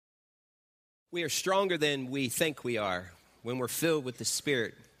We are stronger than we think we are when we're filled with the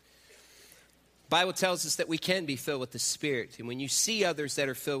Spirit. The Bible tells us that we can be filled with the Spirit. And when you see others that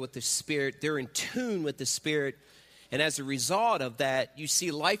are filled with the Spirit, they're in tune with the Spirit. And as a result of that, you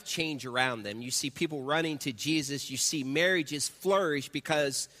see life change around them. You see people running to Jesus. You see marriages flourish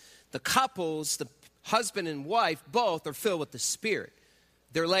because the couples, the husband and wife, both are filled with the Spirit.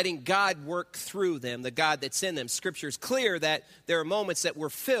 They're letting God work through them, the God that's in them. Scripture is clear that there are moments that we're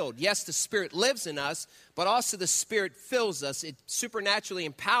filled. Yes, the Spirit lives in us, but also the Spirit fills us. It supernaturally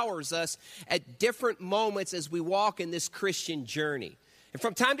empowers us at different moments as we walk in this Christian journey. And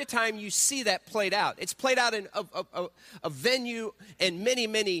from time to time, you see that played out. It's played out in a venue in many,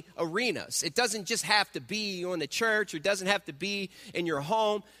 many arenas. It doesn't just have to be in the church or it doesn't have to be in your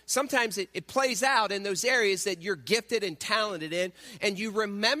home. Sometimes it plays out in those areas that you're gifted and talented in, and you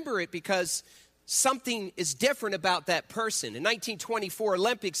remember it because something is different about that person. In 1924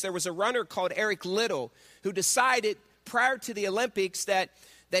 Olympics, there was a runner called Eric Liddell who decided prior to the Olympics that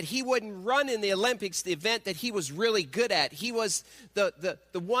he wouldn't run in the Olympics, the event that he was really good at. He was the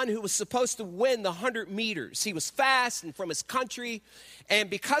one who was supposed to win the 100 meters. He was fast and from his country. And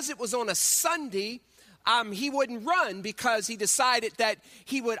because it was on a Sunday, he wouldn't run because he decided that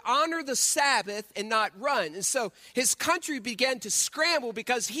he would honor the Sabbath and not run. And so his country began to scramble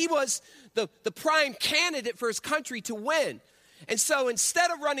because he was the prime candidate for his country to win. And so instead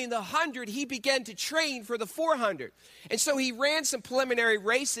of running the 100, he began to train for the 400. And so he ran some preliminary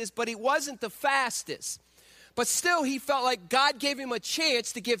races, but he wasn't the fastest. But still, he felt like God gave him a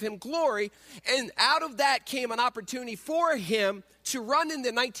chance to give him glory. And out of that came an opportunity for him to run in the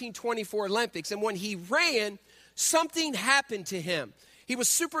 1924 Olympics. And when he ran, something happened to him. He was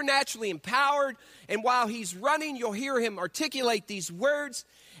supernaturally empowered. And while he's running, you'll hear him articulate these words.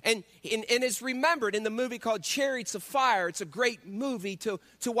 And is remembered in the movie called Chariots of Fire. It's a great movie to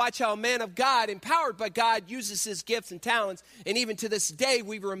watch how a man of God, empowered by God, uses his gifts and talents. And even to this day,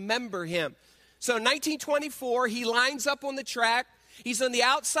 we remember him. So in 1924, he lines up on the track. He's on the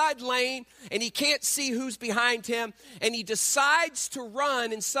outside lane, and he can't see who's behind him. And he decides to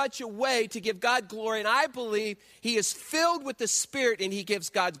run in such a way to give God glory. And I believe he is filled with the Spirit, and he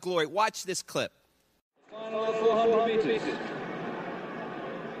gives God glory. Watch this clip. Final 400 meters.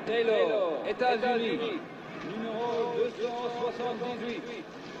 Taylor, États-Unis, numéro 278.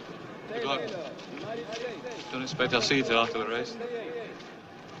 Good luck. Don't expect I'll see you till after the race.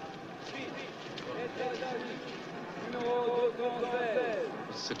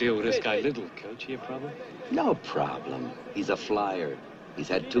 What's the deal with this guy Liddell, Coach? He a problem? No problem. He's a flyer. He's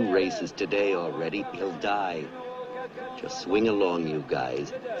had 2 races today already. He'll die. Just swing along, you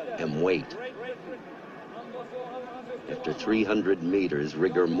guys, and wait. After 300 meters,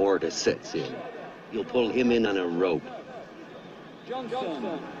 rigor mortis sets in. You'll pull him in on a rope.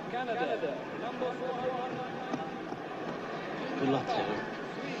 Johnson, Canada, number 400. Good luck, Taylor.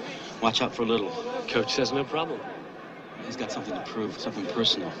 Watch out for Liddell. Coach says no problem. He's got something to prove, something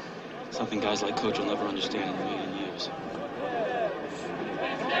personal. Something guys like Coach will never understand in a million years.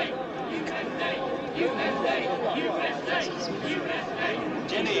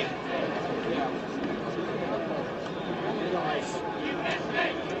 Jenny.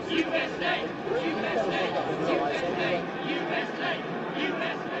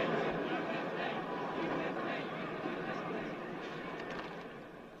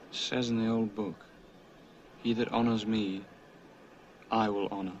 It says in the old book, he that honors me, I will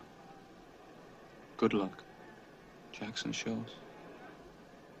honor. Good luck, Jackson Shows.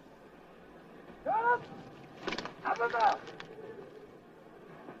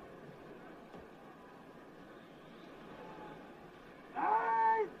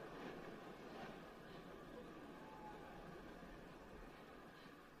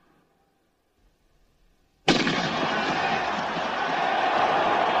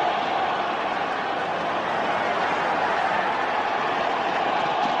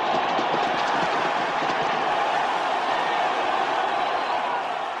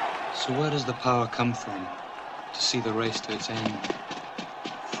 So where does the power come from to see the race to its end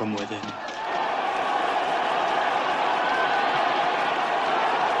from within?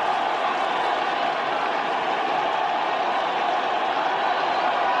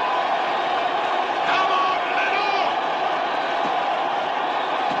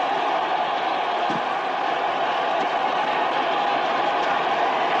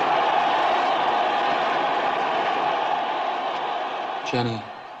 Jenny,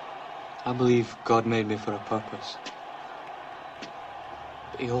 I believe God made me for a purpose.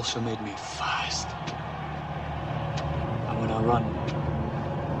 But he also made me fast. And when I run,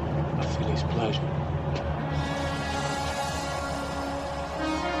 I feel his pleasure.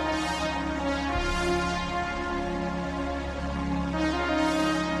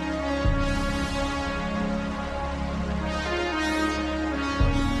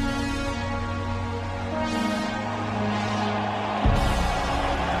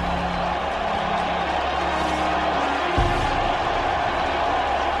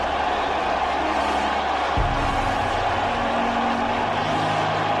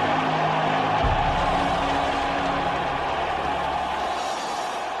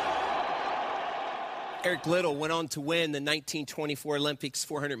 Eric Liddell went on to win the 1924 Olympics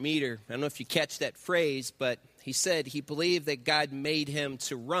 400 meter. I don't know if you catch that phrase, but he said he believed that God made him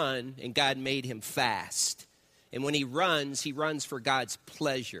to run and God made him fast. And when he runs for God's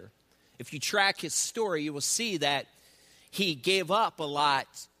pleasure. If you track his story, you will see that he gave up a lot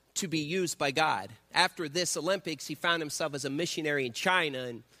to be used by God. After this Olympics, he found himself as a missionary in China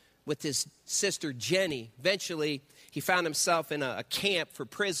and with his sister Jenny. Eventually, he found himself in a camp for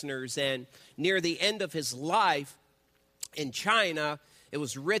prisoners, and near the end of his life in China,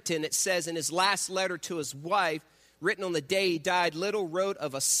 it says in his last letter to his wife, written on the day he died, Liddell wrote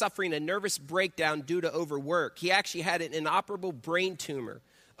of suffering a nervous breakdown due to overwork. He actually had an inoperable brain tumor.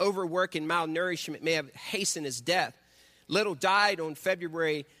 Overwork and malnourishment may have hastened his death. Liddell died on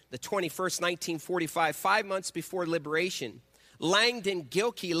February the 21st, 1945, 5 months before liberation. Langdon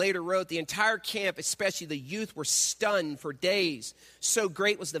Gilkey later wrote, the entire camp, especially the youth, were stunned for days. So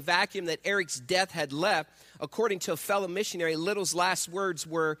great was the vacuum that Eric's death had left. According to a fellow missionary, Liddell's last words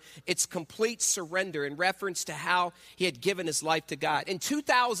were, it's complete surrender, in reference to how he had given his life to God. In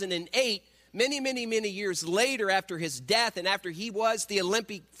 2008, many years later after his death and after he was the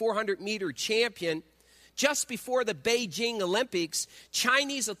Olympic 400-meter champion, just before the Beijing Olympics,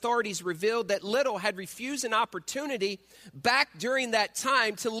 Chinese authorities revealed that Liddell had refused an opportunity back during that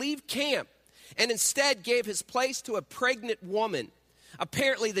time to leave camp and instead gave his place to a pregnant woman.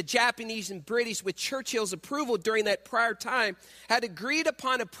 Apparently, the Japanese and British, with Churchill's approval during that prior time, had agreed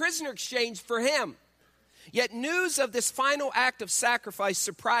upon a prisoner exchange for him. Yet news of this final act of sacrifice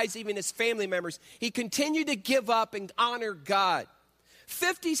surprised even his family members. He continued to give up and honor God.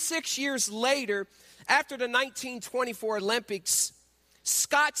 56 years later, after the 1924 Olympics,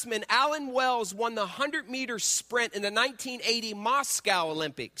 Scotsman Alan Wells won the 100-meter sprint in the 1980 Moscow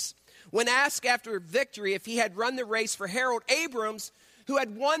Olympics. When asked after victory if he had run the race for Harold Abrams, who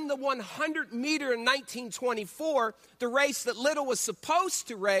had won the 100-meter in 1924, the race that Liddell was supposed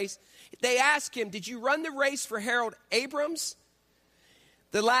to race, they asked him, did you run the race for Harold Abrams,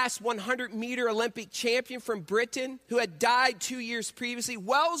 the last 100-meter Olympic champion from Britain who had died 2 years previously?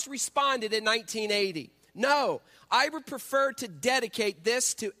 Wells responded in 1980, no, I would prefer to dedicate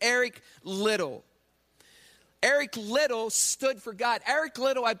this to Eric Liddell. Eric Liddell stood for God. Eric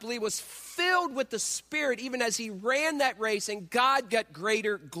Liddell, I believe, was filled with the Spirit even as he ran that race, and God got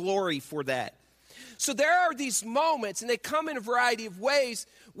greater glory for that. So there are these moments, and they come in a variety of ways,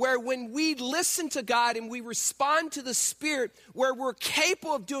 where when we listen to God and we respond to the Spirit, where we're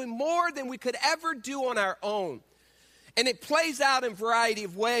capable of doing more than we could ever do on our own. And it plays out in a variety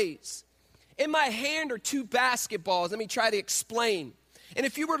of ways. In my hand are two basketballs. Let me try to explain. And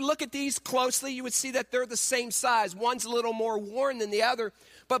if you were to look at these closely, you would see that they're the same size. One's a little more worn than the other,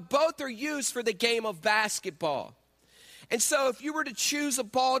 but both are used for the game of basketball. And so if you were to choose a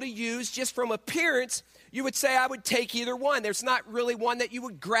ball to use just from appearance, you would say, I would take either one. There's not really one that you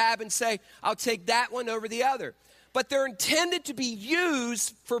would grab and say, I'll take that one over the other. But they're intended to be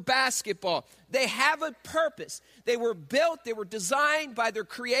used for basketball. They have a purpose. They were built, they were designed by their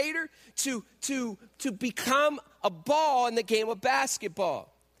creator to become a ball in the game of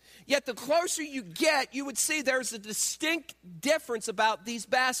basketball. Yet the closer you get, you would see there's a distinct difference about these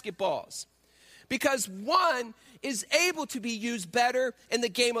basketballs. Because one is able to be used better in the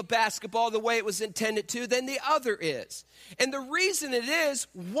game of basketball the way it was intended to than the other is. And the reason it is,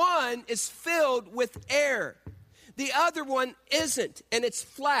 one is filled with air. The other one isn't, and it's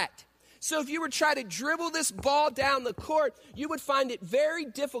flat. So if you were to try to dribble this ball down the court, you would find it very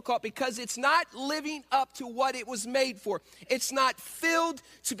difficult because it's not living up to what it was made for. It's not filled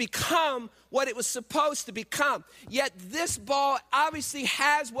to become what it was supposed to become. Yet this ball obviously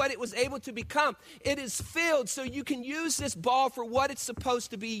has what it was able to become. It is filled, so you can use this ball for what it's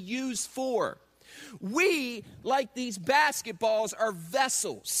supposed to be used for. We, like these basketballs, are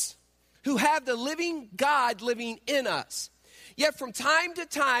vessels who have the living God living in us. Yet from time to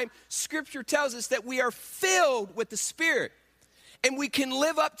time, Scripture tells us that we are filled with the Spirit. And we can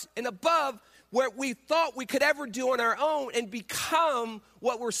live up and above what we thought we could ever do on our own and become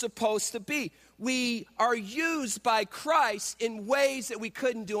what we're supposed to be. We are used by Christ in ways that we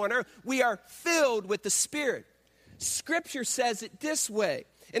couldn't do on our own. We are filled with the Spirit. Scripture says it this way.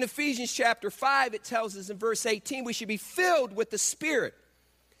 In Ephesians chapter 5, it tells us in verse 18, we should be filled with the Spirit.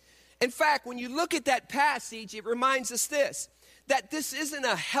 In fact, when you look at that passage, it reminds us this, that this isn't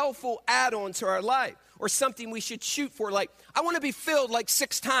a helpful add-on to our life or something we should shoot for, like, I want to be filled like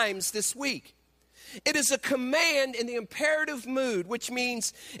 6 times this week. It is a command in the imperative mood, which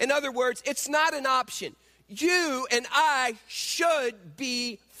means, in other words, it's not an option. You and I should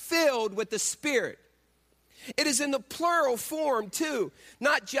be filled with the Spirit. It is in the plural form too,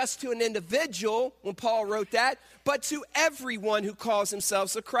 not just to an individual when Paul wrote that, but to everyone who calls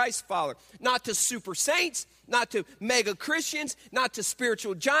themselves a Christ follower. Not to super saints, not to mega Christians, not to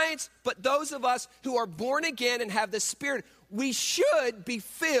spiritual giants, but those of us who are born again and have the Spirit. We should be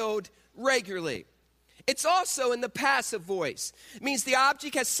filled regularly. It's also in the passive voice. It means the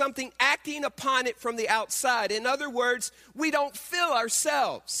object has something acting upon it from the outside. In other words, we don't fill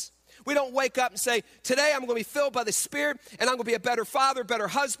ourselves. We don't wake up and say, today I'm going to be filled by the Spirit and I'm going to be a better father, a better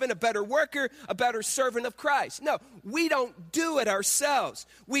husband, a better worker, a better servant of Christ. No, we don't do it ourselves.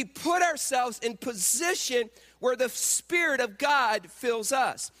 We put ourselves in position where the Spirit of God fills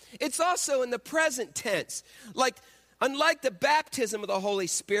us. It's also in the present tense. Unlike the baptism of the Holy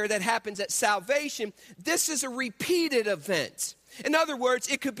Spirit that happens at salvation, this is a repeated event. In other words,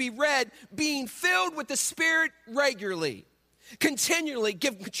 it could be read, being filled with the Spirit regularly. Continually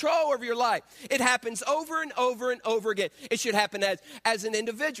give control over your life. It happens over and over and over again. It should happen as an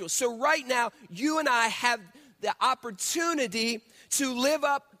individual. So right now, you and I have the opportunity to live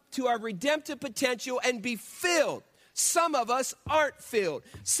up to our redemptive potential and be filled. Some of us aren't filled.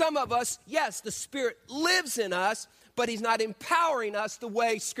 Some of us, yes, the Spirit lives in us, but He's not empowering us the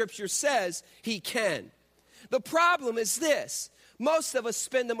way Scripture says He can. The problem is this. Most of us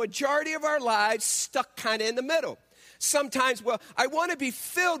spend the majority of our lives stuck kind of in the middle. Sometimes, I want to be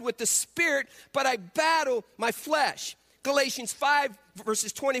filled with the Spirit, but I battle my flesh. Galatians 5,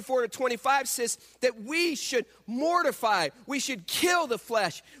 verses 24 to 25 says that we should mortify, we should kill the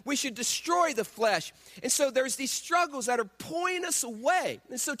flesh, we should destroy the flesh. And so there's these struggles that are pulling us away.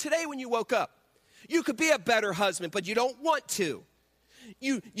 And so today when you woke up, you could be a better husband, but you don't want to.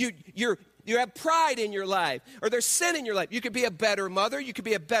 You have pride in your life, or there's sin in your life. You could be a better mother, you could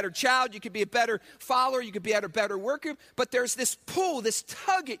be a better child, you could be a better follower, you could be a better worker, but there's this pull, this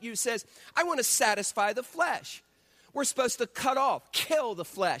tug at you says, I want to satisfy the flesh. We're supposed to cut off, kill the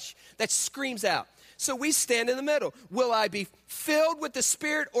flesh that screams out. So we stand in the middle. Will I be filled with the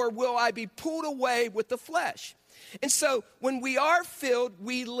Spirit, or will I be pulled away with the flesh? And so when we are filled,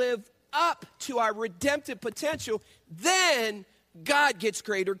 we live up to our redemptive potential, then God gets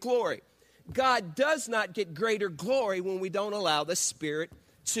greater glory. God does not get greater glory when we don't allow the Spirit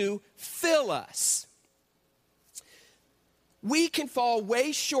to fill us. We can fall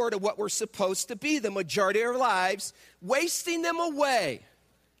way short of what we're supposed to be the majority of our lives, wasting them away.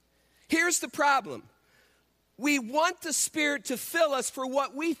 Here's the problem. We want the Spirit to fill us for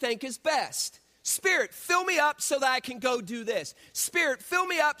what we think is best. Spirit, fill me up so that I can go do this. Spirit, fill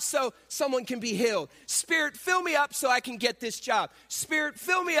me up so someone can be healed. Spirit, fill me up so I can get this job. Spirit,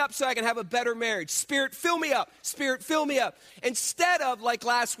 fill me up so I can have a better marriage. Spirit, fill me up. Spirit, fill me up. Instead of, like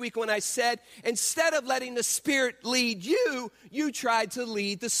last week when I said, instead of letting the Spirit lead you, you tried to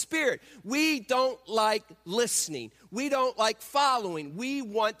lead the Spirit. We don't like listening. We don't like following. We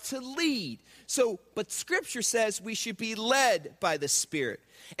want to lead. But Scripture says we should be led by the Spirit.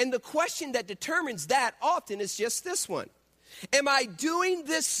 And the question that determines that often is just this one. Am I doing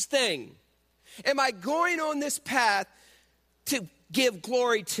this thing? Am I going on this path to give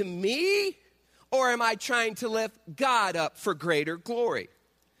glory to me? Or am I trying to lift God up for greater glory?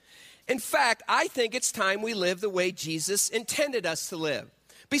 In fact, I think it's time we live the way Jesus intended us to live.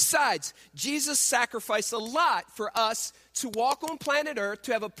 Besides, Jesus sacrificed a lot for us to walk on planet Earth,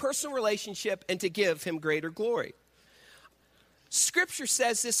 to have a personal relationship, and to give Him greater glory. Scripture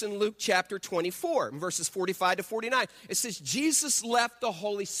says this in Luke chapter 24, verses 45 to 49. It says, Jesus left the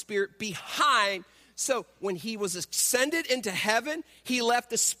Holy Spirit behind. So when He was ascended into heaven, He left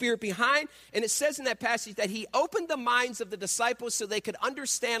the Spirit behind. And it says in that passage that He opened the minds of the disciples so they could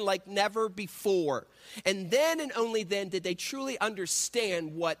understand like never before. And then and only then did they truly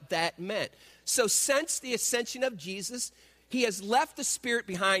understand what that meant. So since the ascension of Jesus, He has left the Spirit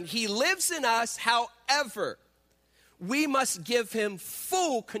behind. He lives in us. However, we must give Him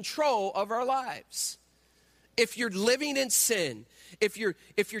full control of our lives. If you're living in sin, if you're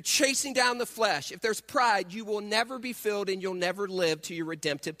chasing down the flesh, if there's pride, you will never be filled and you'll never live to your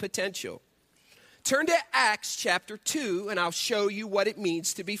redemptive potential. Turn to Acts chapter 2 and I'll show you what it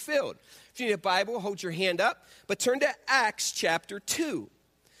means to be filled. If you need a Bible, hold your hand up, but turn to Acts chapter 2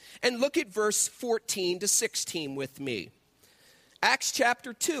 and look at verse 14 to 16 with me. Acts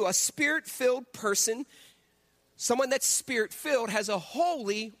chapter 2, a Spirit-filled person, someone that's Spirit-filled, has a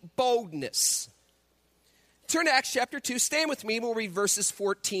holy boldness. Turn to Acts chapter 2. Stand with me. We'll read verses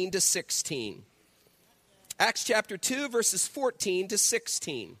 14 to 16. Acts chapter 2, verses 14 to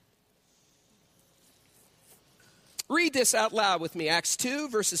 16. Read this out loud with me. Acts 2,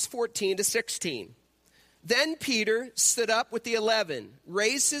 verses 14 to 16. Then Peter stood up with the 11,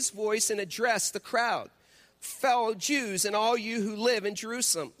 raised his voice, and addressed the crowd. fellow Jews and all you who live in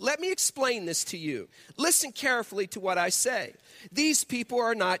Jerusalem, let me explain this to you. Listen carefully to what I say. These people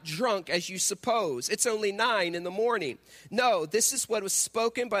are not drunk as you suppose. It's only 9 a.m. No, this is what was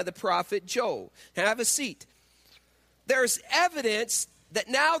spoken by the prophet Joel. Have a seat. There's evidence that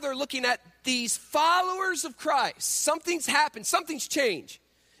now they're looking at these followers of Christ. Something's happened. Something's changed.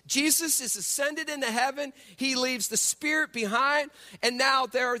 Jesus is ascended into heaven. He leaves the Spirit behind. And now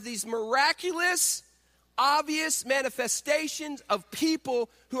there are these miraculous, obvious manifestations of people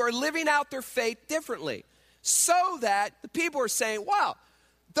who are living out their faith differently. So that the people are saying, wow,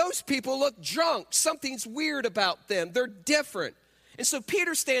 those people look drunk. Something's weird about them. They're different. And so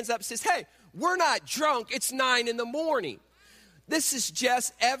Peter stands up and says, hey, we're not drunk. It's 9 a.m. This is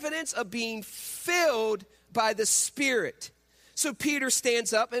just evidence of being filled by the Spirit. So Peter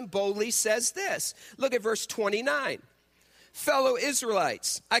stands up and boldly says this. Look at verse 29. Fellow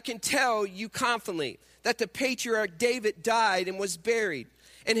Israelites, I can tell you confidently that the patriarch David died and was buried,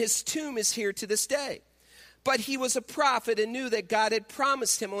 and his tomb is here to this day. But he was a prophet and knew that God had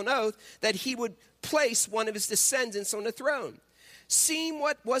promised him on oath that he would place one of his descendants on the throne. Seeing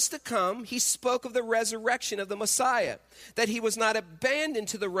what was to come, he spoke of the resurrection of the Messiah, that he was not abandoned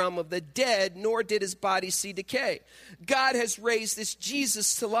to the realm of the dead, nor did his body see decay. God has raised this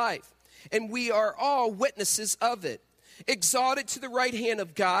Jesus to life, and we are all witnesses of it. Exalted to the right hand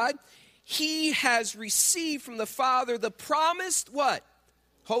of God, he has received from the Father the promised what?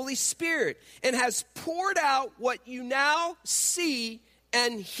 Holy Spirit, and has poured out what you now see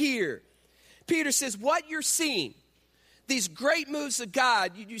and hear. Peter says, what you're seeing, these great moves of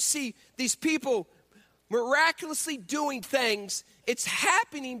God, you see these people miraculously doing things. It's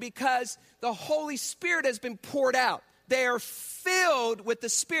happening because the Holy Spirit has been poured out. They are filled with the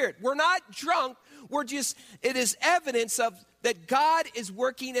Spirit. We're not drunk. It is evidence of that God is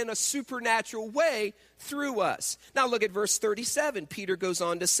working in a supernatural way through us. Now look at verse 37. Peter goes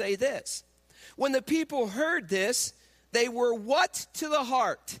on to say this. When the people heard this, they were what to the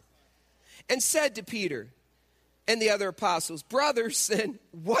heart, and said to Peter and the other apostles, brothers, then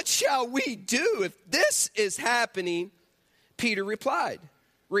what shall we do if this is happening? Peter replied,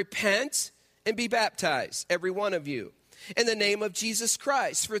 repent and be baptized, every one of you, in the name of Jesus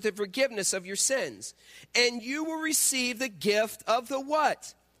Christ for the forgiveness of your sins, and you will receive the gift of the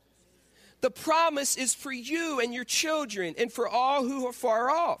what? The promise is for you and your children and for all who are far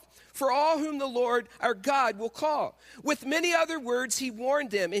off, for all whom the Lord our God will call. With many other words, he warned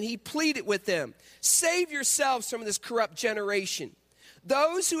them and he pleaded with them, save yourselves from this corrupt generation.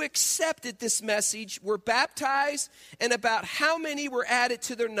 Those who accepted this message were baptized, and about how many were added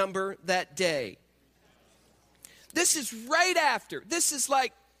to their number that day? This is right after. This is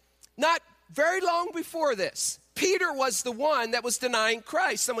like not very long before this. Peter was the one that was denying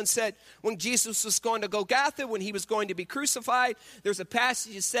Christ. Someone said when Jesus was going to Golgotha, when he was going to be crucified, there's a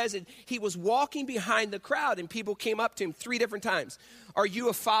passage that says that he was walking behind the crowd and people came up to him 3 different times. Are you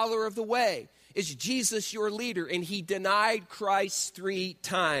a follower of the way? Is Jesus your leader? And he denied Christ 3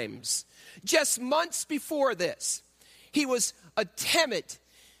 times. Just months before this, he was a timid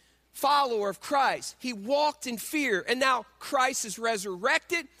follower of Christ. He walked in fear, and now Christ is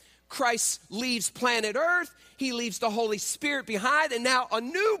resurrected. Christ leaves planet Earth. He leaves the Holy Spirit behind, and now a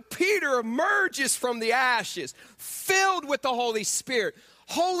new Peter emerges from the ashes, filled with the Holy Spirit.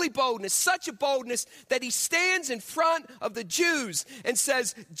 Holy boldness, such a boldness that he stands in front of the Jews and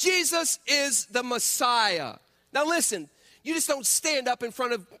says, Jesus is the Messiah. Now listen, you just don't stand up in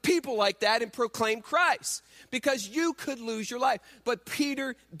front of people like that and proclaim Christ, because you could lose your life. But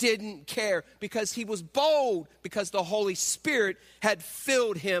Peter didn't care because he was bold, because the Holy Spirit had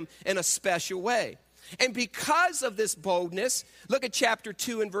filled him in a special way. And because of this boldness, look at chapter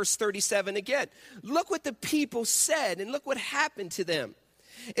 2 and verse 37 again. Look what the people said and look what happened to them.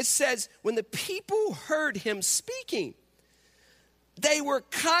 It says, when the people heard him speaking, they were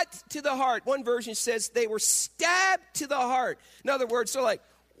cut to the heart. One version says they were stabbed to the heart. In other words, they're like,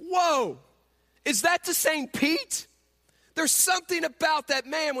 whoa, is that the same Pete? There's something about that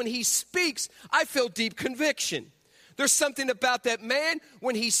man when he speaks, I feel deep conviction. There's something about that man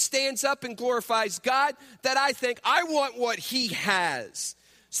when he stands up and glorifies God that I think I want what he has.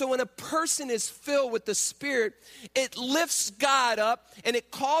 So when a person is filled with the Spirit, it lifts God up and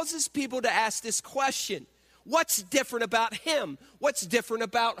it causes people to ask this question. What's different about him? What's different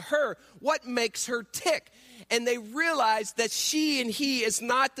about her? What makes her tick? And they realize that she and he is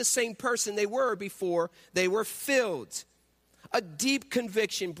not the same person they were before they were filled. A deep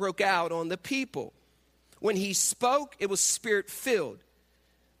conviction broke out on the people. When he spoke, it was Spirit-filled.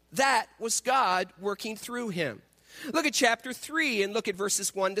 That was God working through him. Look at chapter 3 and look at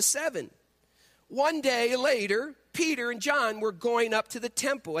verses 1 to 7. One day later, Peter and John were going up to the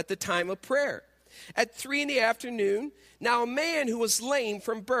temple at the time of prayer. At 3 p.m, now a man who was lame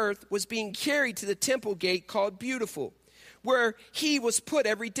from birth was being carried to the temple gate called Beautiful, where he was put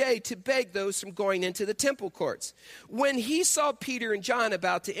every day to beg those from going into the temple courts. When he saw Peter and John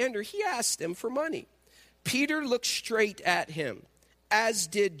about to enter, he asked them for money. Peter looked straight at him, as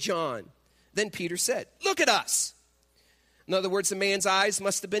did John. Then Peter said, "Look at us." In other words, the man's eyes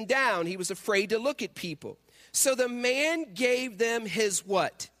must have been down. He was afraid to look at people. So the man gave them his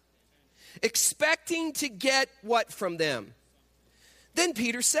what? Expecting to get what from them? Then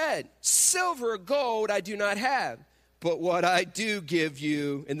Peter said, "Silver or gold I do not have, but what I do give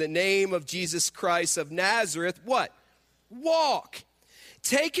you, in the name of Jesus Christ of Nazareth," what? Walk.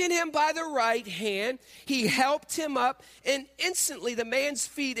 Taking him by the right hand, he helped him up, and instantly the man's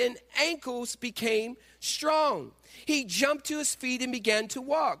feet and ankles became strong. He jumped to his feet and began to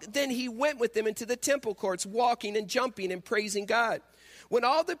walk. Then he went with them into the temple courts, walking and jumping and praising God. When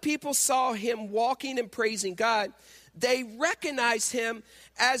all the people saw him walking and praising God, they recognized him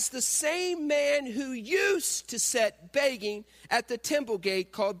as the same man who used to sit begging at the temple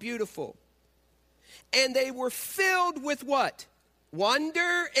gate called Beautiful. And they were filled with what?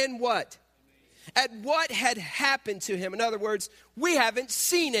 Wonder and what? At what had happened to him. In other words, we haven't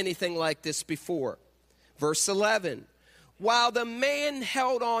seen anything like this before. Verse 11, while the man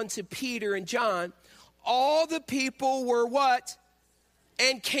held on to Peter and John, all the people were what?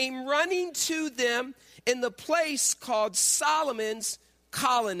 And came running to them in the place called Solomon's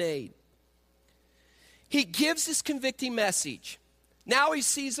Colonnade. He gives this convicting message. Now he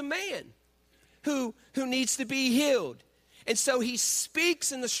sees a man who needs to be healed. And so he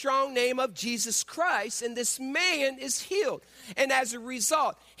speaks in the strong name of Jesus Christ, and this man is healed. And as a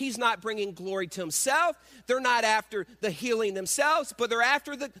result, he's not bringing glory to himself. They're not after the healing themselves, but they're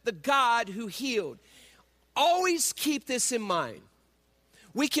after the God who healed. Always keep this in mind.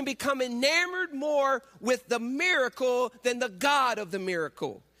 We can become enamored more with the miracle than the God of the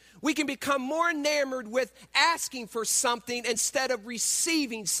miracle. We can become more enamored with asking for something instead of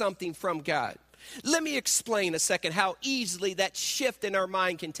receiving something from God. Let me explain a second how easily that shift in our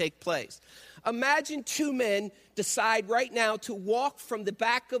mind can take place. Imagine two men decide right now to walk from the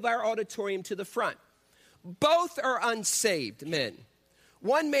back of our auditorium to the front. Both are unsaved men.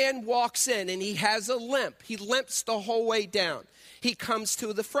 One man walks in and he has a limp. He limps the whole way down. He comes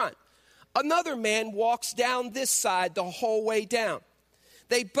to the front. Another man walks down this side the whole way down.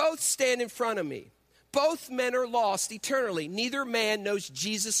 They both stand in front of me. Both men are lost eternally. Neither man knows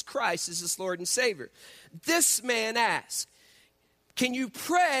Jesus Christ as his Lord and Savior. This man asked, "Can you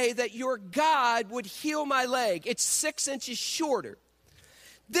pray that your God would heal my leg? It's 6 inches shorter."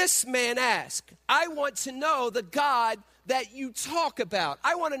 This man asked, "I want to know the God that you talk about.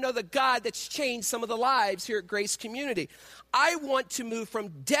 I want to know the God that's changed some of the lives here at Grace Community. I want to move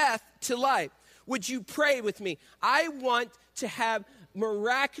from death to life. Would you pray with me? I want to have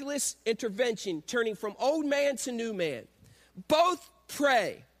miraculous intervention, turning from old man to new man." Both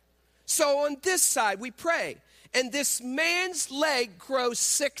pray. So on this side, we pray. And this man's leg grows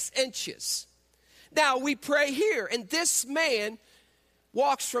 6 inches. Now we pray here. And this man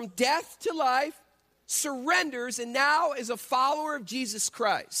walks from death to life, surrenders, and now is a follower of Jesus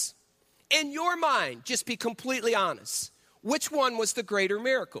Christ. In your mind, just be completely honest. Which one was the greater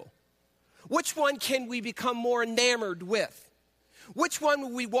miracle? Which one can we become more enamored with? Which one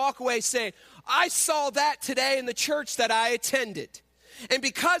will we walk away saying, "I saw that today in the church that I attended. And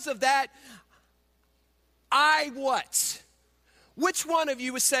because of that, I what?" Which one of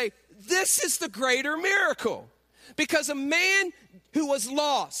you would say, "This is the greater miracle"? Because a man who was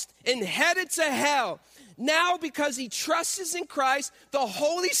lost and headed to hell, now because he trusts in Christ, the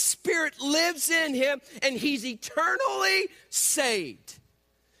Holy Spirit lives in him and he's eternally saved.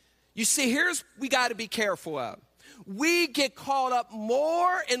 You see, here's we got to be careful of. We get caught up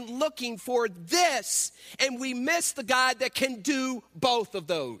more in looking for this, and we miss the God that can do both of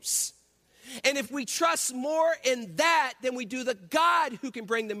those. And if we trust more in that than we do the God who can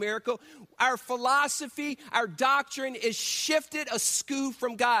bring the miracle, our philosophy, our doctrine is shifted askew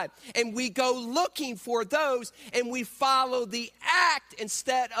from God. And we go looking for those, and we follow the act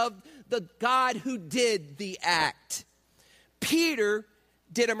instead of the God who did the act. Peter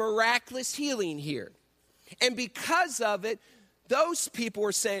did a miraculous healing here. And because of it, those people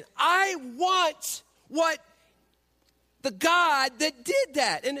were saying, "I want what the God that did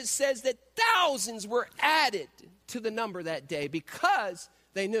that." And it says that thousands were added to the number that day because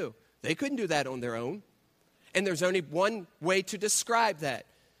they knew they couldn't do that on their own. And there's only one way to describe that.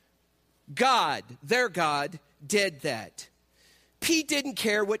 God, their God, did that. Pete didn't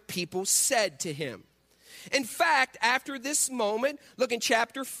care what people said to him. In fact, after this moment, look in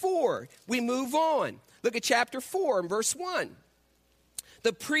chapter 4. We move on. Look at chapter 4 and verse 1.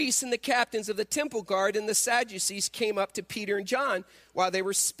 The priests and the captains of the temple guard and the Sadducees came up to Peter and John while they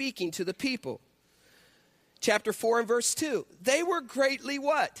were speaking to the people. Chapter 4 and verse 2. They were greatly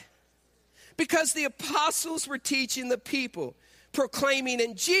what? Because the apostles were teaching the people, proclaiming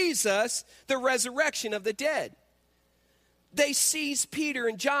in Jesus the resurrection of the dead. They seized Peter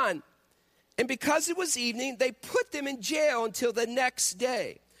and John, and because it was evening, they put them in jail until the next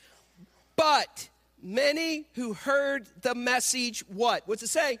day. But many who heard the message, what? What's it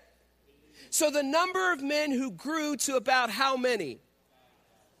say? So the number of men who grew to about how many?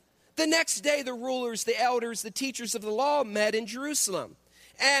 The next day, the rulers, the elders, the teachers of the law met in Jerusalem.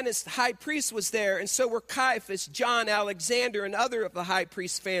 Annas, the high priest, was there, and so were Caiaphas, John, Alexander, and other of the high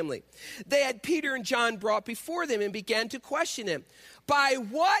priest's family. They had Peter and John brought before them and began to question him. By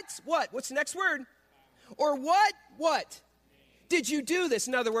what? What? What's the next word? Or what did you do this?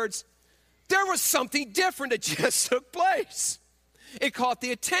 In other words, there was something different that just took place. It caught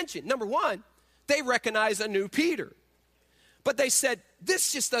the attention. Number one, they recognized a new Peter. But they said,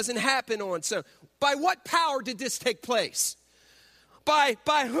 this just doesn't happen on so. By what power did this take place? By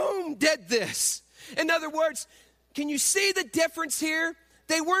whom did this? In other words, can you see the difference here?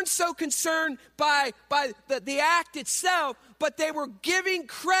 They weren't so concerned by the act itself, but they were giving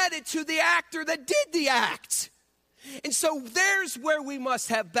credit to the actor that did the act. And so there's where we must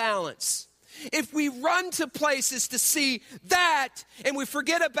have balance. If we run to places to see that and we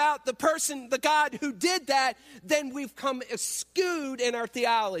forget about the person, the God who did that, then we've come skewed in our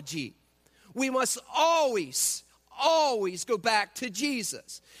theology. We must always go back to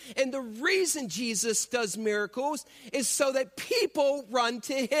Jesus. And the reason Jesus does miracles is so that people run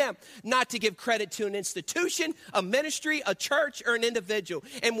to him, not to give credit to an institution, a ministry, a church, or an individual.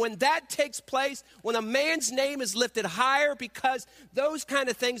 And when that takes place, when a man's name is lifted higher because those kind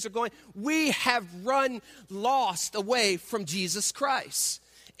of things are going, we have run lost away from Jesus Christ.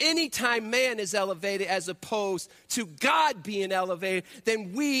 Anytime man is elevated as opposed to God being elevated,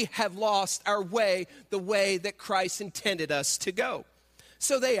 then we have lost our way, the way that Christ intended us to go.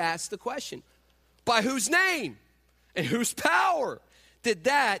 So they asked the question, by whose name and whose power did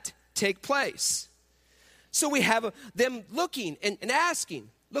that take place? So we have them looking and asking.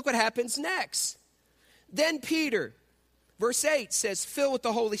 Look what happens next. Then Peter, verse 8 says, filled with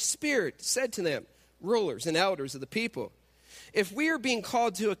the Holy Spirit, said to them, rulers and elders of the people, if we are being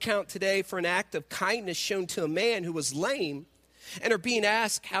called to account today for an act of kindness shown to a man who was lame and are being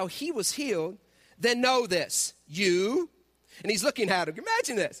asked how he was healed, then know this, you, and he's looking at him,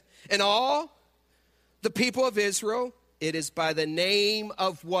 imagine this, and all the people of Israel, it is by the name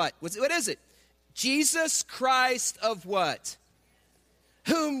of what? What is it? Jesus Christ of what?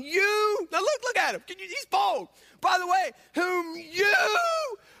 Whom you, now look at him, he's bold. By the way, whom you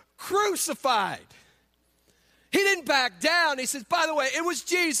crucified. He didn't back down. He says, by the way, it was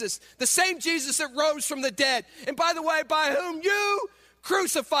Jesus, the same Jesus that rose from the dead. And by the way, by whom you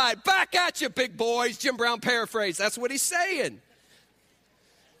crucified. Back at you, big boys. Jim Brown paraphrase. That's what he's saying.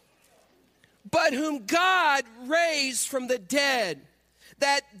 But whom God raised from the dead,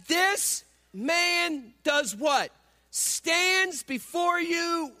 that this man does what? Stands before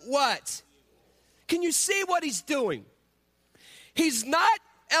you what? Can you see what he's doing? He's not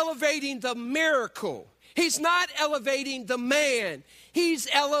elevating the miracle. He's not elevating the man. He's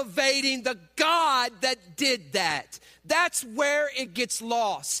elevating the God that did that. That's where it gets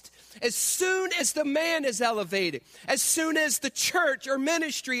lost. As soon as the man is elevated, as soon as the church or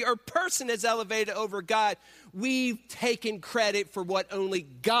ministry or person is elevated over God, we've taken credit for what only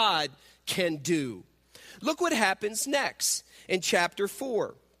God can do. Look what happens next in chapter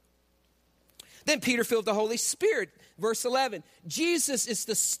 4. Then Peter filled the Holy Spirit. Verse 11, Jesus is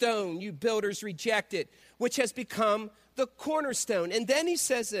the stone you builders rejected, which has become the cornerstone. And then he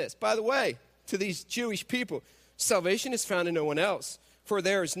says this, by the way, to these Jewish people, salvation is found in no one else, for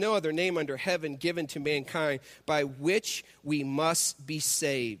there is no other name under heaven given to mankind by which we must be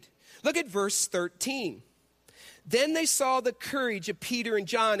saved. Look at verse 13. Then they saw the courage of Peter and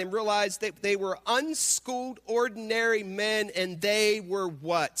John and realized that they were unschooled, ordinary men, and they were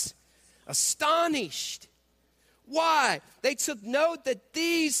what? Astonished. Why? They took note that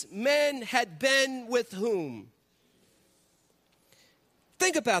these men had been with whom?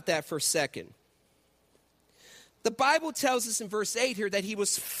 Think about that for a second. The Bible tells us in verse 8 here that he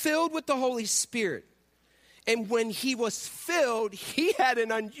was filled with the Holy Spirit. And when he was filled, he had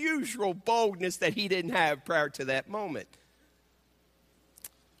an unusual boldness that he didn't have prior to that moment.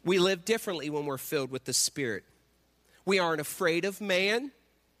 We live differently when we're filled with the Spirit. We aren't afraid of man.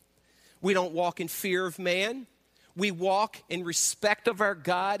 We don't walk in fear of man. We walk in respect of our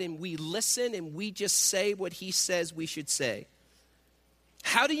God, and we listen, and we just say what he says we should say.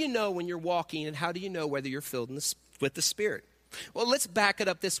 How do you know when you're walking, and how do you know whether you're filled with the Spirit? Well, let's back it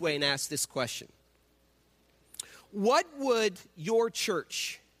up this way and ask this question. What would your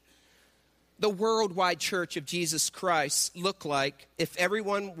church, the worldwide church of Jesus Christ, look like if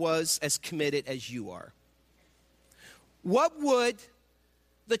everyone was as committed as you are? What would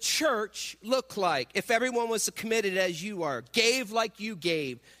the church look like if everyone was as committed as you are, gave like you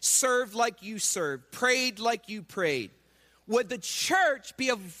gave, served like you served, prayed like you prayed? Would the church be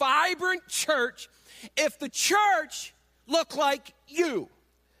a vibrant church if the church looked like you?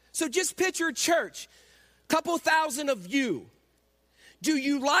 So just picture a church, a couple thousand of you. Do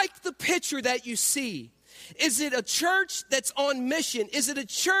you like the picture that you see? Is it a church that's on mission? Is it a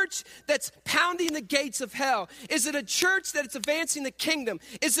church that's pounding the gates of hell? Is it a church that's advancing the kingdom?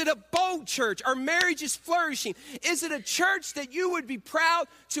 Is it a bold church? Our marriage is flourishing. Is it a church that you would be proud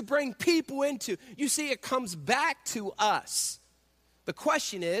to bring people into? You see, it comes back to us. The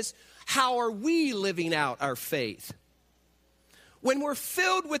question is, how are we living out our faith? When we're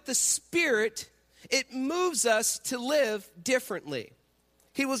filled with the Spirit, it moves us to live differently.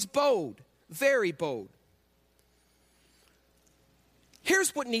 He was bold, very bold.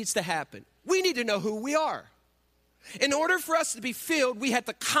 Here's what needs to happen. We need to know who we are. In order for us to be filled, we have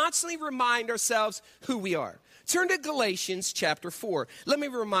to constantly remind ourselves who we are. Turn to Galatians chapter 4. Let me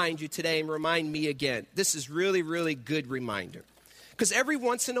remind you today and remind me again. This is really, really good reminder. Because every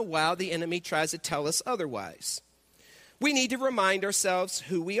once in a while, the enemy tries to tell us otherwise. We need to remind ourselves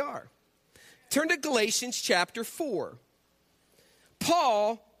who we are. Turn to Galatians chapter 4.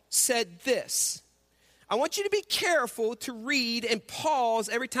 Paul said this. I want you to be careful to read and pause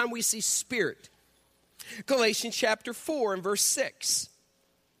every time we see Spirit. Galatians chapter 4 and verse 6.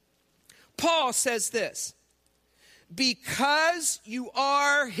 Paul says this. Because you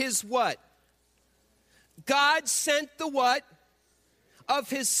are his what? God sent the what? Of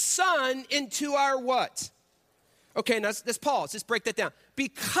his Son into our what? Okay, now let's pause. Let's break that down.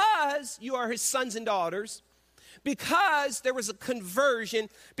 Because you are his sons and daughters, because there was a conversion,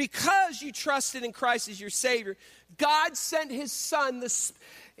 because you trusted in Christ as your Savior, God sent his Son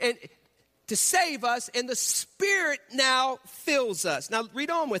to save us, and the Spirit now fills us. Now read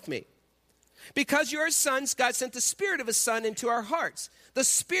on with me. Because you are his sons, God sent the Spirit of his Son into our hearts. The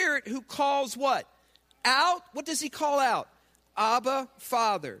Spirit who calls what? Out. What does he call out? Abba,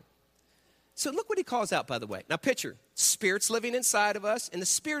 Father. So look what he calls out, by the way. Now picture, Spirit's living inside of us, and the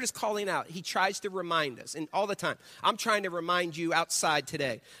Spirit is calling out. He tries to remind us, and all the time. I'm trying to remind you outside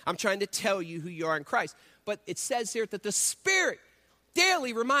today. I'm trying to tell you who you are in Christ. But it says here that the Spirit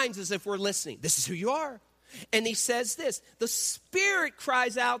daily reminds us if we're listening. This is who you are. And he says this, the Spirit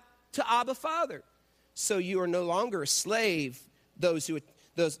cries out to Abba, Father. So you are no longer a slave, those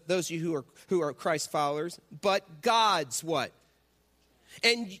of you who are Christ followers, but God's what?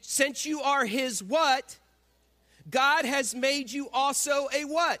 And since you are his what? God has made you also a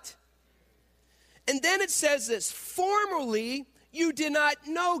what? And then it says this, formerly you did not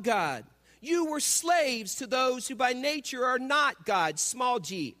know God. You were slaves to those who by nature are not God, small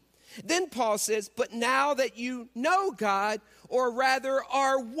g. Then Paul says, but now that you know God, or rather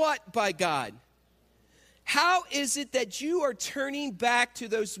are what by God? How is it that you are turning back to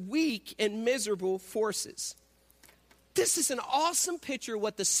those weak and miserable forces? This is an awesome picture of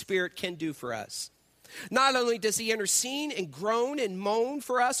what the Spirit can do for us. Not only does he intercede and groan and moan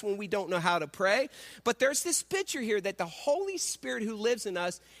for us when we don't know how to pray, but there's this picture here that the Holy Spirit who lives in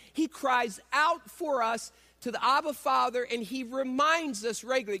us, he cries out for us to the Abba Father, and he reminds us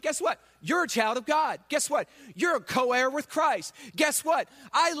regularly, guess what? You're a child of God. Guess what? You're a co-heir with Christ. Guess what?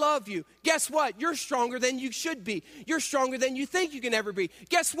 I love you. Guess what? You're stronger than you should be. You're stronger than you think you can ever be.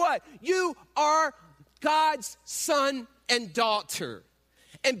 Guess what? You are God's son and daughter.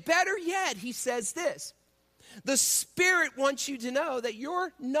 And better yet, he says this. The Spirit wants you to know that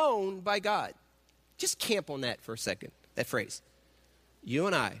you're known by God. Just camp on that for a second, that phrase. You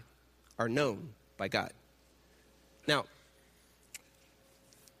and I are known by God. Now,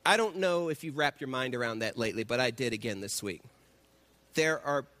 I don't know if you've wrapped your mind around that lately, but I did again this week. There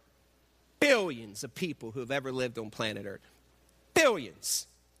are billions of people who have ever lived on planet Earth. Billions.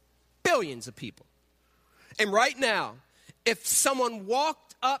 Billions of people. And right now, if someone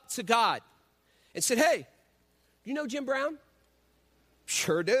walked up to God and said, hey, you know Jim Brown?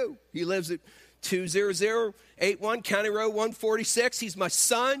 Sure do. He lives at 20081 County Road 146. He's my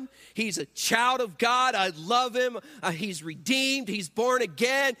son. He's a child of God. I love him. He's redeemed. He's born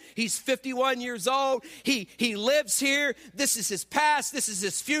again. He's 51 years old. He lives here. This is his past. This is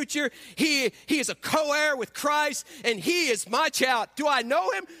his future. He is a co-heir with Christ, and he is my child. Do I know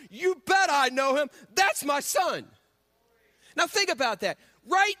him? You bet I know him. That's my son. Now think about that.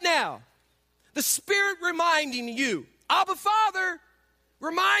 Right now, the Spirit reminding you, Abba Father,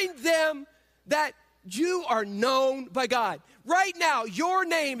 remind them that you are known by God. Right now, your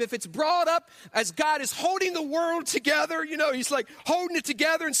name, if it's brought up as God is holding the world together, he's like holding it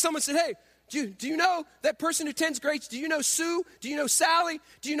together, and someone said, hey, do you know that person who attends Grace? Do you know Sue? Do you know Sally?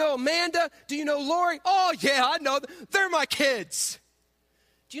 Do you know Amanda? Do you know Lori? Oh, yeah, I know. They're my kids.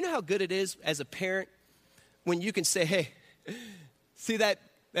 Do you know how good it is as a parent when you can say, hey, see that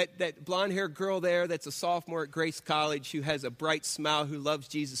blonde-haired girl there that's a sophomore at Grace College who has a bright smile, who loves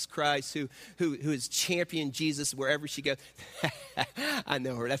Jesus Christ, who has championed Jesus wherever she goes? I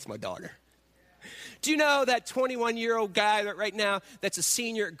know her. That's my daughter. Do you know that 21-year-old guy that right now that's a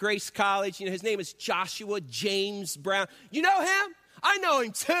senior at Grace College? His name is Joshua James Brown. You know him? I know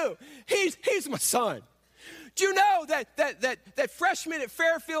him too. He's my son. Do you know that freshman at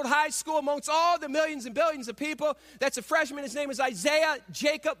Fairfield High School, amongst all the millions and billions of people, that's a freshman, his name is Isaiah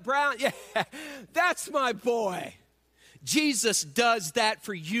Jacob Brown? Yeah, that's my boy. Jesus does that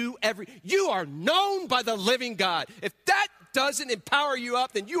for you. You are known by the living God. If that doesn't empower you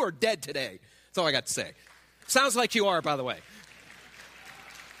up, then you are dead today. That's all I got to say. Sounds like you are, by the way.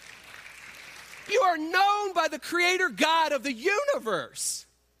 You are known by the Creator God of the universe.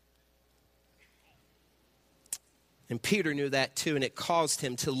 And Peter knew that too, and it caused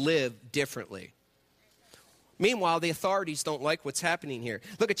him to live differently. Meanwhile, the authorities don't like what's happening here.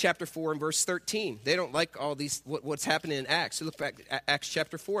 Look at chapter 4 and verse 13. They don't like all these what's happening in Acts. So look back at Acts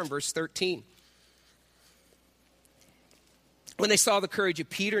chapter 4 and verse 13. When they saw the courage of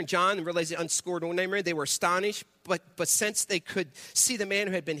Peter and John and realized the unscored ornament, they were astonished. But since they could see the man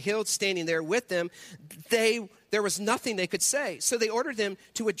who had been healed standing there with them, there was nothing they could say. So they ordered them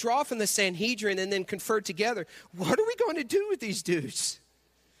to withdraw from the Sanhedrin and then conferred together. What are we going to do with these dudes?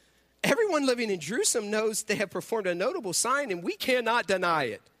 Everyone living in Jerusalem knows they have performed a notable sign, and we cannot deny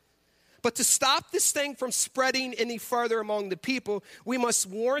it. But to stop this thing from spreading any further among the people, we must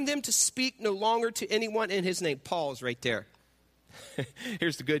warn them to speak no longer to anyone in his name. Paul's right there.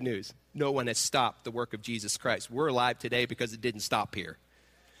 Here's the good news. No one has stopped the work of Jesus Christ. We're alive today because it didn't stop here.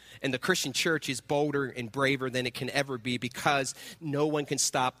 And the Christian church is bolder and braver than it can ever be because no one can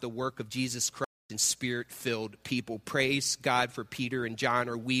stop the work of Jesus Christ and Spirit-filled people. Praise God for Peter and John,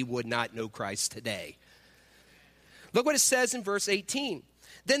 or we would not know Christ today. Look what it says in verse 18.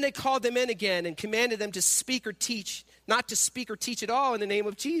 Then they called them in again and commanded them to speak or teach, not to speak or teach at all in the name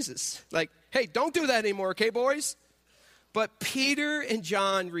of Jesus. Like, hey, don't do that anymore, okay, boys? But Peter and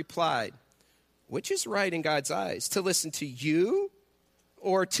John replied, which is right in God's eyes, to listen to you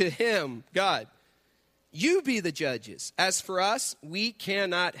or to him, God? You be the judges. As for us, we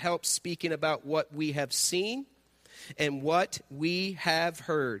cannot help speaking about what we have seen and what we have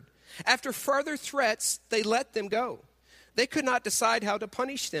heard. After further threats, they let them go. They could not decide how to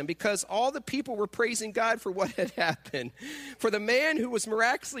punish them because all the people were praising God for what had happened. For the man who was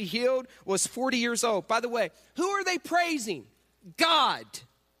miraculously healed was 40 years old. By the way, who are they praising? God.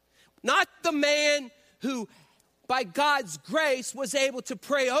 Not the man who, by God's grace, was able to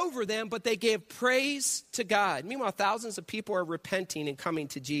pray over them, but they gave praise to God. Meanwhile, thousands of people are repenting and coming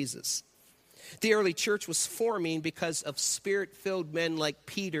to Jesus. The early church was forming because of Spirit-filled men like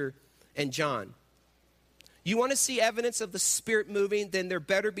Peter and John. You want to see evidence of the Spirit moving, then there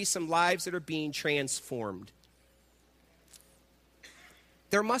better be some lives that are being transformed.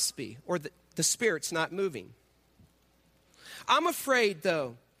 There must be, or the Spirit's not moving. I'm afraid,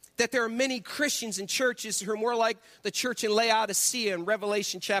 though, that there are many Christians in churches who are more like the church in Laodicea in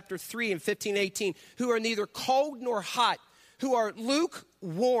Revelation chapter 3 and 15-18, who are neither cold nor hot, who are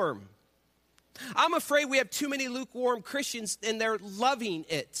lukewarm. I'm afraid we have too many lukewarm Christians, and they're loving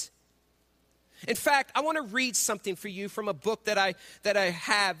it. In fact, I want to read something for you from a book that I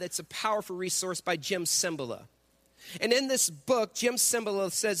have that's a powerful resource by Jim Cymbala. And in this book, Jim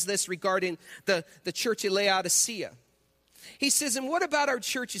Cymbala says this regarding the church at Laodicea. He says, and what about our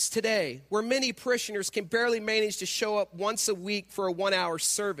churches today, where many parishioners can barely manage to show up once a week for a 1-hour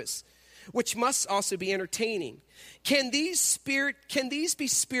service, which must also be entertaining? Can these be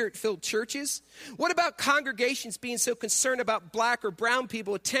Spirit-filled churches? What about congregations being so concerned about black or brown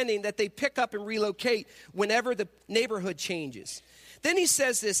people attending that they pick up and relocate whenever the neighborhood changes? Then he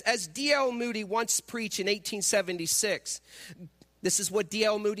says this, as D.L. Moody once preached in 1876, This is what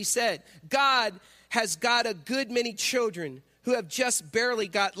D.L. Moody said. God has got a good many children who have just barely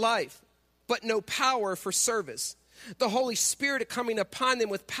got life, but no power for service. The Holy Spirit coming upon them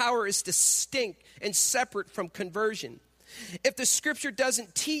with power is distinct and separate from conversion. If the scripture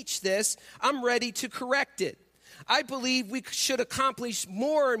doesn't teach this, I'm ready to correct it. I believe we should accomplish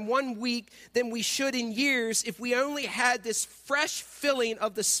more in 1 week than we should in years if we only had this fresh filling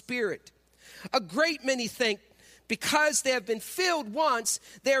of the Spirit. A great many think because they have been filled once,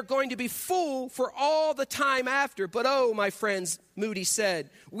 they are going to be full for all the time after. But oh, my friends, Moody said,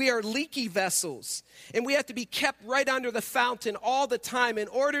 we are leaky vessels, and we have to be kept right under the fountain all the time in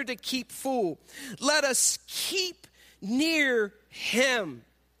order to keep full. Let us keep near him.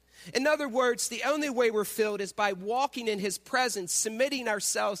 In other words, the only way we're filled is by walking in his presence, submitting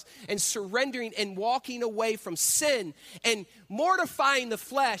ourselves and surrendering and walking away from sin and mortifying the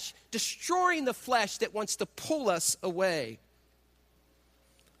flesh, destroying the flesh that wants to pull us away.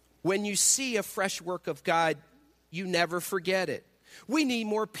 When you see a fresh work of God, you never forget it. We need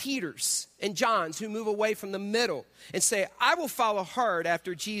more Peters and Johns who move away from the middle and say, I will follow hard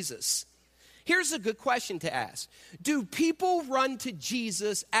after Jesus. Here's a good question to ask. Do people run to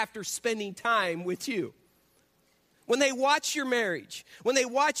Jesus after spending time with you? When they watch your marriage, when they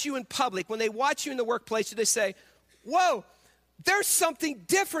watch you in public, when they watch you in the workplace, do they say, whoa, there's something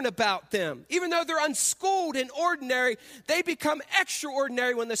different about them? Even though they're unschooled and ordinary, they become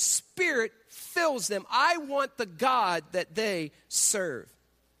extraordinary when the Spirit fills them. I want the God that they serve.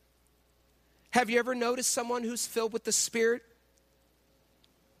 Have you ever noticed someone who's filled with the Spirit?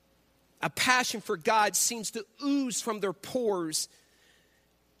 A passion for God seems to ooze from their pores.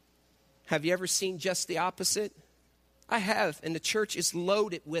 Have you ever seen just the opposite? I have, and the church is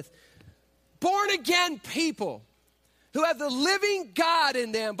loaded with born-again people who have the living God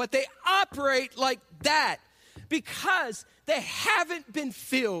in them, but they operate like that because they haven't been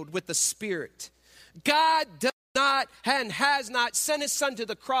filled with the Spirit. God does not and has not sent his Son to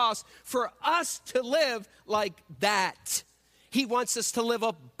the cross for us to live like that. He wants us to live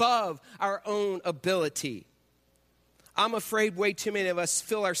above our own ability. I'm afraid way too many of us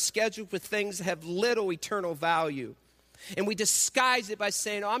fill our schedule with things that have little eternal value. And we disguise it by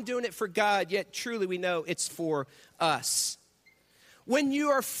saying, oh, I'm doing it for God, yet truly we know it's for us. When you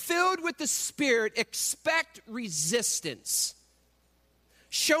are filled with the Spirit, expect resistance.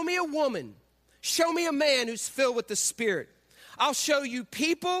 Show me a woman, show me a man who's filled with the Spirit. I'll show you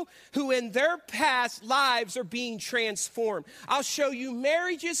people who in their past lives are being transformed. I'll show you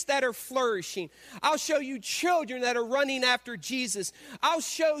marriages that are flourishing. I'll show you children that are running after Jesus. I'll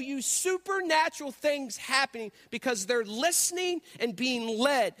show you supernatural things happening because they're listening and being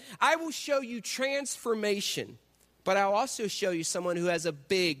led. I will show you transformation, but I'll also show you someone who has a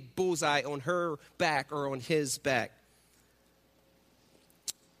big bullseye on her back or on his back.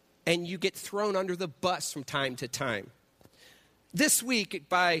 And you get thrown under the bus from time to time. This week,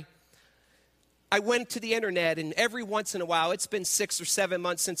 I went to the internet, and every once in a while, it's been 6 or 7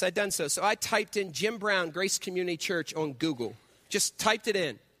 months since I've done so. So I typed in Jim Brown, Grace Community Church on Google. Just typed it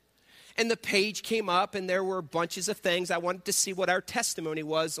in. And the page came up, and there were bunches of things. I wanted to see what our testimony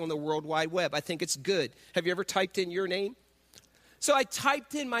was on the World Wide Web. I think it's good. Have you ever typed in your name? So I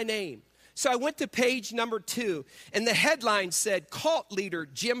typed in my name. So I went to page number 2, and the headline said, Cult Leader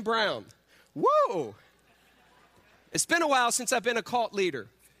Jim Brown. Whoa! It's been a while since I've been a cult leader.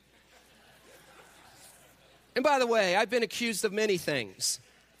 And by the way, I've been accused of many things.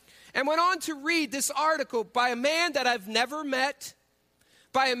 And went on to read this article by a man that I've never met,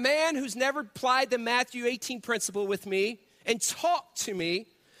 by a man who's never applied the Matthew 18 principle with me and talked to me,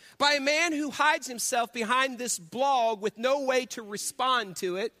 by a man who hides himself behind this blog with no way to respond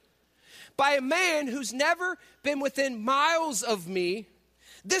to it, by a man who's never been within miles of me.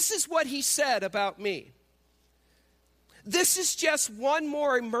 This is what he said about me. This is just one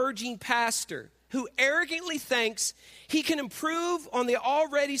more emerging pastor who arrogantly thinks he can improve on the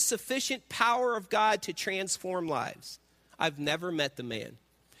already sufficient power of God to transform lives. I've never met the man.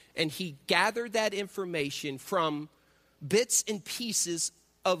 And he gathered that information from bits and pieces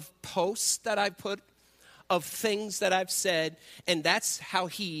of posts that I put, of things that I've said, and that's how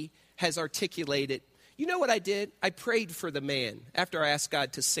he has articulated. You know what I did? I prayed for the man after I asked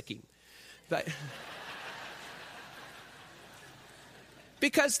God to sick him. But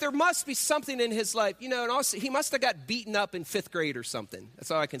because there must be something in his life, and also he must have got beaten up in 5th grade or something.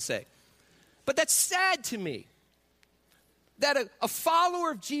 That's all I can say. But that's sad to me that a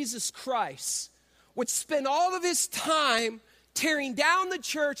follower of Jesus Christ would spend all of his time tearing down the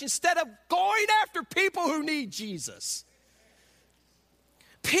church instead of going after people who need Jesus.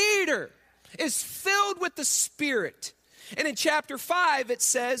 Peter is filled with the Spirit. And in chapter 5, it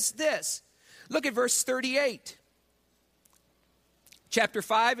says this. Look at verse 38. Chapter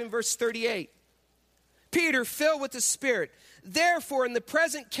 5 and verse 38. Peter, filled with the Spirit, therefore, in the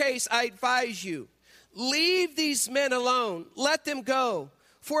present case, I advise you, leave these men alone. Let them go.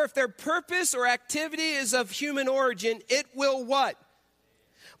 For if their purpose or activity is of human origin, it will what?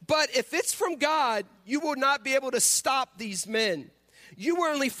 But if it's from God, you will not be able to stop these men. You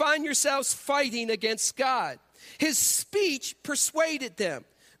will only find yourselves fighting against God. His speech persuaded them.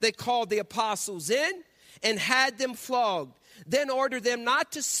 They called the apostles in and had them flogged. Then ordered them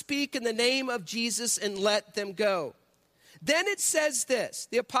not to speak in the name of Jesus and let them go. Then it says this,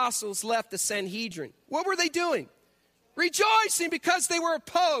 the apostles left the Sanhedrin. What were they doing? Rejoicing because they were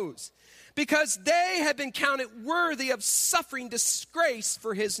opposed, because they had been counted worthy of suffering disgrace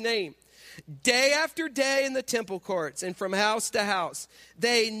for his name. Day after day in the temple courts and from house to house,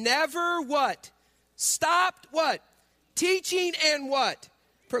 they never what? Stopped what? Teaching and what?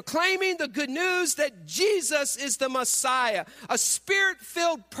 Proclaiming the good news that Jesus is the Messiah. A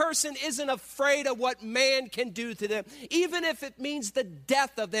spirit-filled person isn't afraid of what man can do to them, even if it means the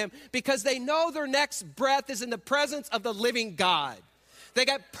death of them, because they know their next breath is in the presence of the living God. They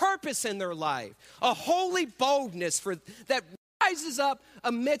got purpose in their life, a holy boldness that rises up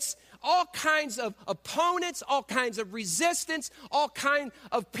amidst all kinds of opponents, all kinds of resistance, all kinds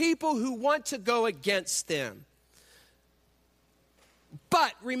of people who want to go against them.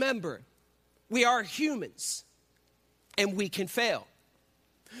 But remember, we are humans, and we can fail.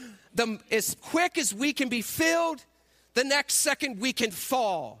 As quick as we can be filled, the next second we can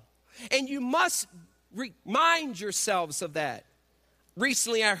fall. And you must remind yourselves of that.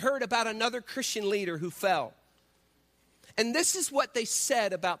 Recently, I heard about another Christian leader who fell. And this is what they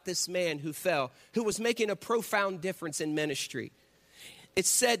said about this man who fell, who was making a profound difference in ministry. It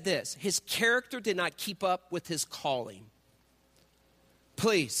said this: his character did not keep up with his calling.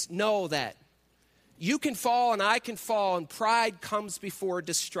 Please know that. You can fall and I can fall, and pride comes before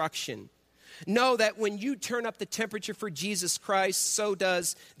destruction. Know that when you turn up the temperature for Jesus Christ, so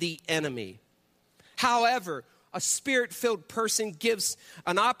does the enemy. However, a spirit-filled person gives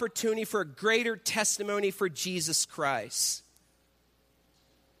an opportunity for a greater testimony for Jesus Christ.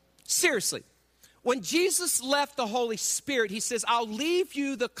 Seriously, when Jesus left the Holy Spirit, he says, I'll leave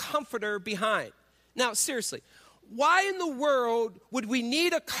you the Comforter behind. Now, seriously, why in the world would we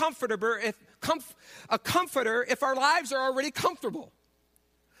need a comforter if our lives are already comfortable?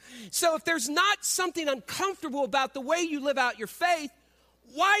 So if there's not something uncomfortable about the way you live out your faith,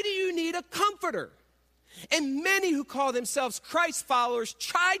 why do you need a comforter? And many who call themselves Christ followers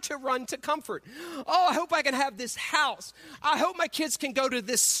try to run to comfort. Oh, I hope I can have this house. I hope my kids can go to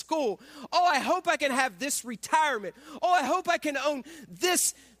this school. Oh, I hope I can have this retirement. Oh, I hope I can own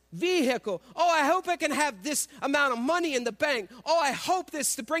this vehicle. Oh, I hope I can have this amount of money in the bank. Oh, I hope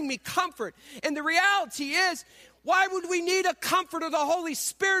this to bring me comfort. And the reality is, why would we need a comfort of the Holy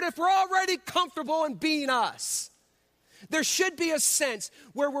Spirit if we're already comfortable in being us? There should be a sense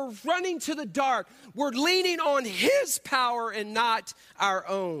where we're running to the dark. We're leaning on his power and not our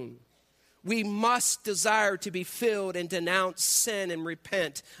own. We must desire to be filled and denounce sin and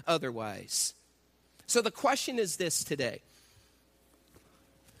repent otherwise. So the question is this today: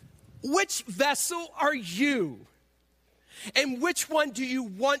 which vessel are you? And which one do you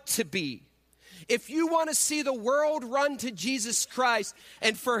want to be? If you want to see the world run to Jesus Christ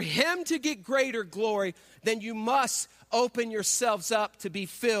and for him to get greater glory, then you must open yourselves up to be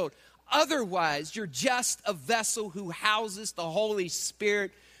filled. Otherwise, you're just a vessel who houses the Holy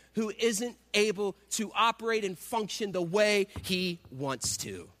Spirit, who isn't able to operate and function the way he wants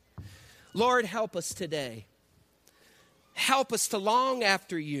to. Lord, help us today. Help us to long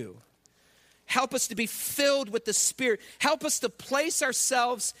after you. Help us to be filled with the Spirit. Help us to place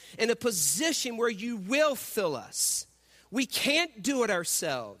ourselves in a position where you will fill us. We can't do it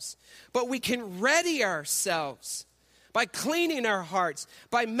ourselves, but we can ready ourselves by cleaning our hearts,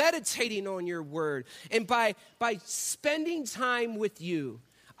 by meditating on your word, and by spending time with you.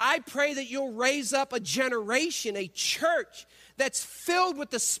 I pray that you'll raise up a generation, a church that's filled with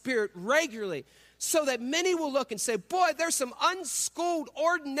the Spirit regularly, so that many will look and say, boy, there's some unschooled,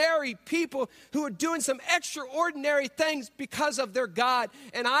 ordinary people who are doing some extraordinary things because of their God.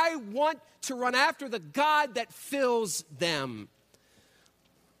 And I want to run after the God that fills them.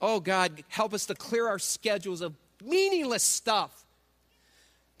 Oh, God, help us to clear our schedules of meaningless stuff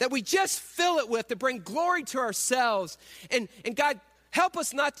that we just fill it with to bring glory to ourselves. And God, help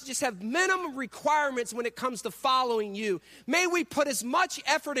us not to just have minimum requirements when it comes to following you. May we put as much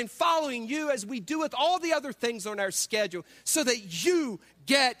effort in following you as we do with all the other things on our schedule so that you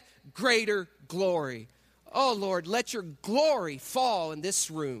get greater glory. Oh, Lord, let your glory fall in this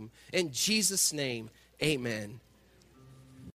room. In Jesus' name, amen.